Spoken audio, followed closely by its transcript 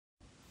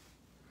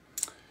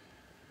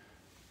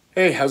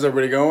Hey, how's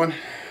everybody going?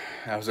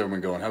 How's everyone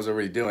going? How's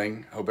everybody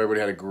doing? Hope everybody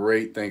had a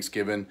great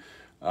Thanksgiving.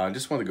 I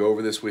just want to go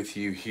over this with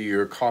you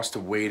here. Cost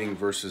of waiting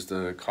versus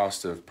the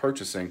cost of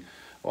purchasing.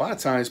 A lot of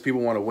times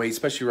people want to wait,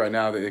 especially right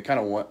now. They kind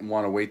of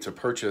want to wait to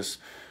purchase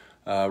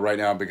right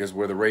now because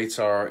where the rates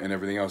are and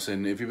everything else.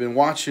 And if you've been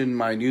watching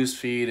my news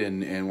feed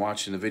and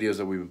watching the videos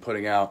that we've been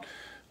putting out,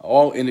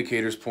 all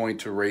indicators point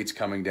to rates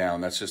coming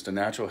down. That's just a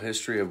natural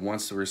history of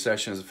once the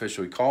recession is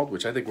officially called,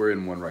 which I think we're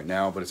in one right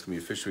now, but it's going to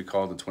be officially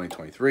called in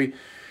 2023.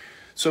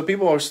 So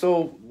people are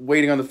still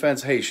waiting on the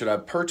fence. Hey, should I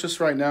purchase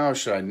right now?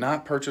 Should I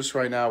not purchase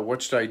right now?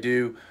 What should I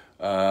do?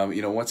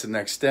 What's the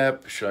next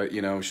step? Should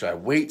I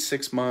wait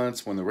 6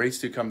 months when the rates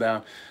do come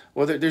down?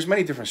 Well, there's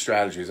many different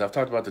strategies. I've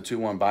talked about the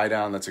 2-1 buy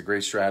down. That's a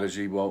great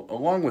strategy. Well,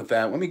 along with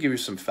that, let me give you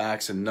some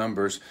facts and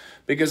numbers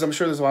because I'm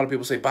sure there's a lot of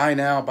people say buy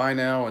now,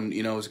 and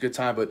it's a good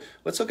time. But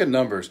let's look at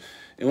numbers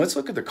and let's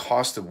look at the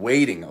cost of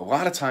waiting. A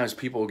lot of times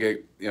people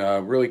get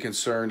really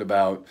concerned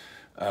about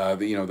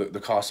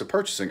the cost of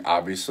purchasing,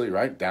 obviously,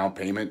 right? Down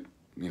payment,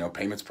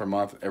 payments per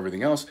month,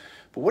 everything else.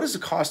 But what is the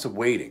cost of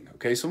waiting?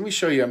 Okay, so let me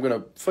show you. I'm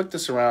going to flick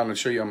this around and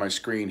show you on my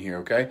screen here,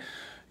 okay?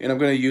 And I'm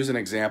going to use an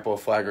example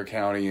of Flagler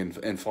County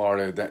in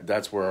Florida.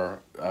 That's where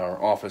our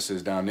office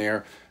is down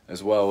there,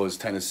 as well as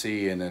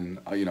Tennessee, and then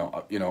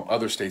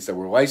other states that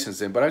we're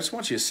licensed in. But I just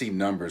want you to see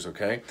numbers,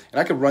 okay?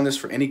 And I could run this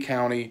for any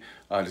county.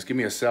 Just give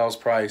me a sales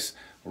price.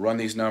 Run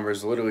these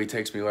numbers. It literally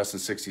takes me less than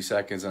 60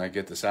 seconds, and I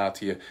get this out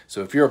to you.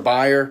 So if you're a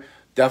buyer,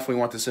 definitely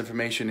want this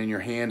information in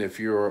your hand. If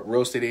you're a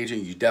real estate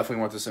agent, you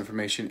definitely want this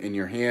information in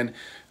your hand.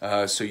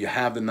 So you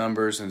have the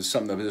numbers, and it's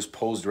something that just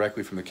pulls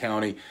directly from the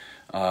county,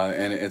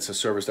 and it's a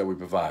service that we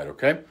provide,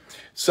 okay?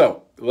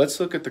 So let's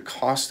look at the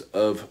cost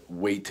of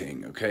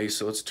waiting, okay?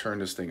 So let's turn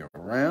this thing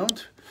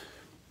around.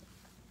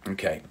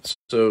 Okay,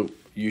 so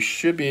you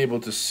should be able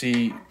to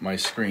see my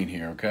screen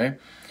here, okay?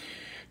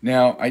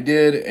 Now, I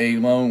did a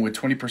loan with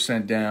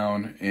 20%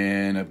 down,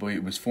 and I believe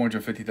it was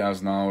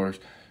 $450,000.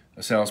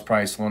 A sales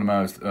price, loan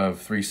amount of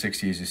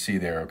 $360, as you see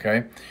there,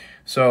 okay?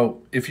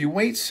 So if you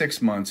wait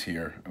 6 months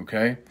here,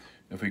 okay,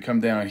 if we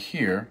come down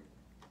here,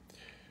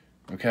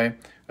 okay,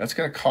 that's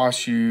going to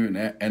cost you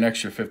an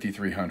extra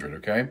 $5,300,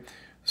 okay?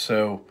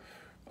 So,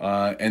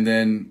 and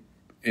then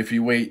if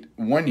you wait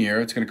 1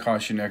 year, it's going to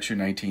cost you an extra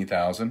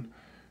 $19,000.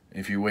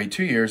 If you wait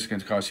 2 years, it's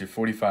going to cost you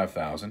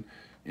 $45,000.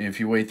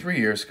 If you wait 3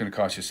 years, it's going to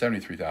cost you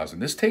 $73,000.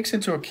 This takes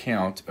into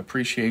account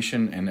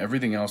appreciation and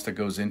everything else that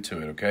goes into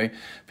it, okay?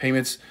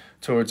 Payments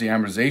towards the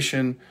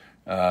amortization,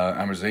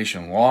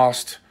 amortization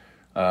lost,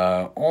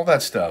 all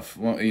that stuff.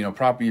 Well,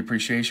 property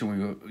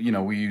appreciation,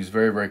 we use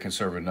very, very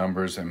conservative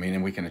numbers. I mean,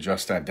 and we can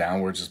adjust that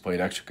downwards, just play it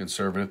extra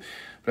conservative.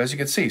 But as you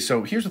can see,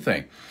 so here's the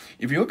thing.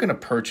 If you look into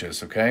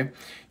purchase, okay,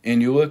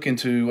 and you look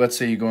into, let's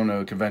say you go into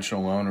a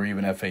conventional loan or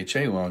even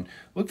FHA loan,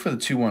 look for the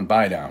 2-1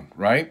 buy down,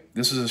 right?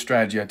 This is a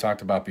strategy I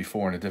talked about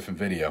before in a different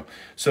video.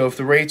 So if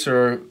the rates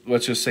are,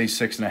 let's just say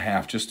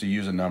 6.5, just to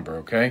use a number,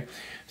 okay?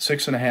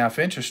 6.5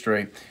 interest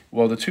rate,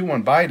 well, the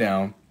 2-1 buy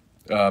down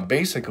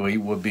basically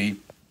would be,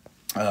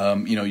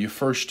 your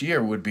first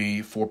year would be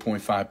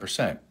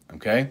 4.5%,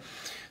 okay?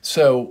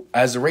 So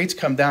as the rates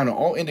come down,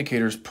 all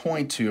indicators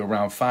point to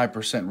around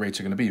 5% rates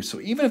are going to be.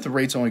 So even if the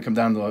rates only come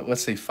down to,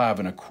 let's say,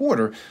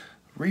 5.25%,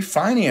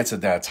 refinance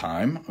at that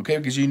time, okay?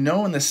 Because in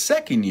the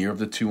second year of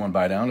the 2-1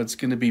 buy down, it's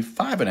going to be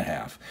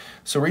 5.5%.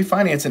 So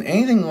refinance, and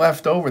anything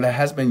left over that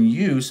has been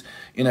used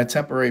in a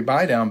temporary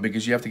buy down,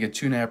 because you have to get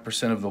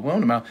 2.5% of the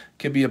loan amount,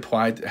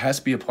 has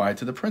to be applied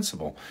to the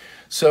principal.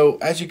 So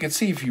as you can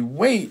see, if you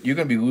wait, you're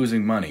going to be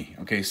losing money.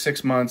 Okay,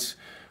 6 months.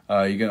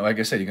 Like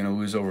I said, you're going to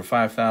lose over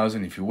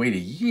 $5,000. If you wait a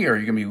year,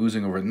 you're going to be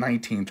losing over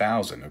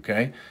 $19,000.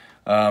 Okay,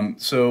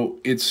 so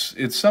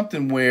it's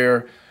something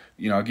where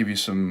I'll give you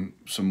some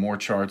more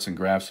charts and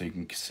graphs so you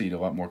can see it a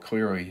lot more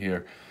clearly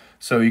here.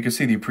 So you can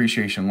see the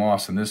appreciation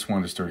loss, and this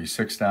one is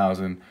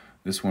 $36,000.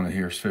 This one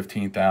here is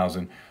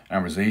 $15,000.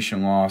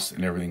 Amortization loss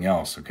and everything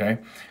else. Okay,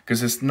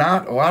 because it's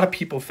not. A lot of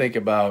people think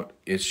about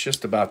it's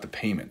just about the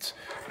payments.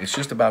 It's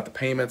just about the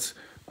payments.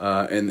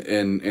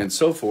 And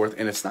so forth.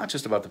 And it's not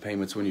just about the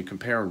payments. When you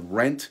compare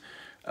rent,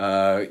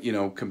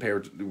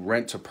 compare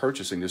rent to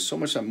purchasing, there's so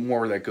much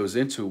more that goes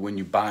into when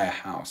you buy a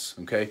house,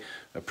 okay?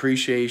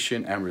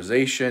 Appreciation,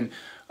 amortization,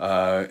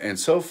 and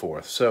so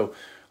forth. So,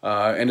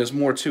 and there's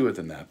more to it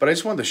than that. But I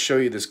just wanted to show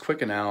you this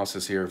quick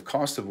analysis here of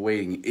cost of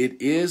waiting.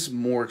 It is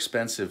more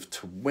expensive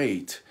to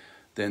wait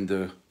than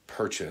to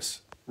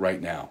purchase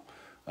right now.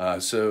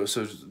 So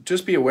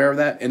just be aware of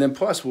that. And then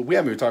plus, we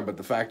haven't even talked about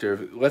the factor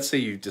of, let's say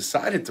you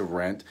decided to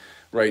rent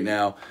right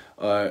now,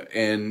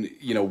 and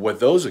what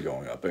those are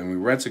going up. I mean,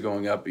 rents are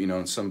going up,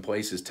 in some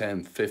places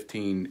 10,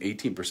 15,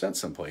 18%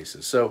 some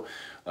places. So,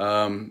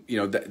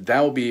 that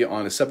will be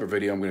on a separate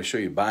video. I'm going to show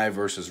you buy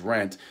versus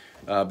rent.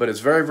 But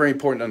it's very, very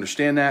important to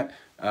understand that.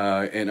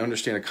 And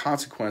understand the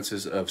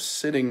consequences of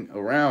sitting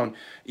around.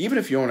 Even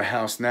if you own a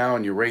house now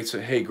and your rates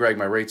are, hey, Greg,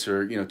 my rates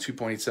are,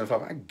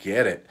 2.875. I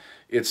get it.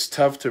 It's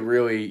tough to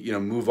really,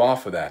 move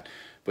off of that.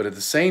 But at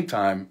the same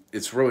time,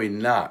 it's really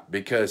not,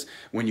 because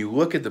when you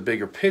look at the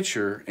bigger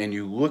picture and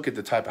you look at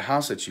the type of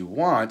house that you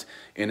want,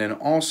 and then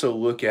also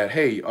look at,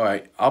 hey, all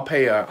right, I'll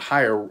pay a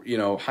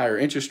higher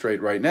interest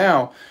rate right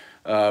now,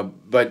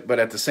 but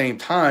at the same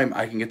time,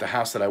 I can get the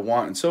house that I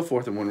want and so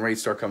forth. And when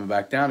rates start coming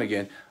back down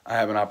again, I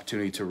have an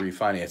opportunity to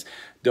refinance.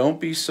 Don't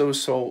be so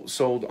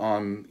sold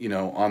on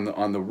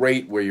on the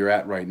rate where you're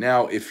at right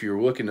now. If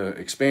you're looking to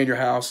expand your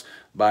house,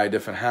 buy a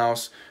different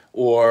house,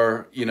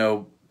 or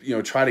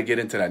try to get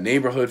into that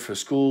neighborhood for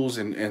schools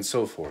and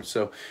so forth.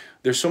 So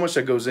there's so much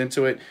that goes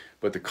into it,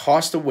 but the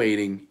cost of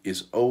waiting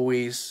is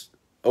always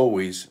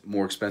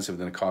more expensive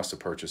than the cost of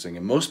purchasing.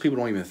 And most people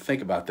don't even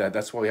think about that.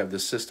 That's why we have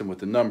this system with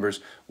the numbers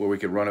where we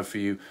can run it for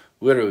you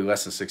literally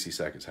less than 60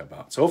 seconds. How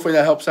about? So hopefully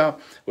that helps out.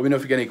 Let me know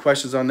if you got any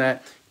questions on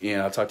that,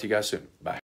 and I'll talk to you guys soon. Bye.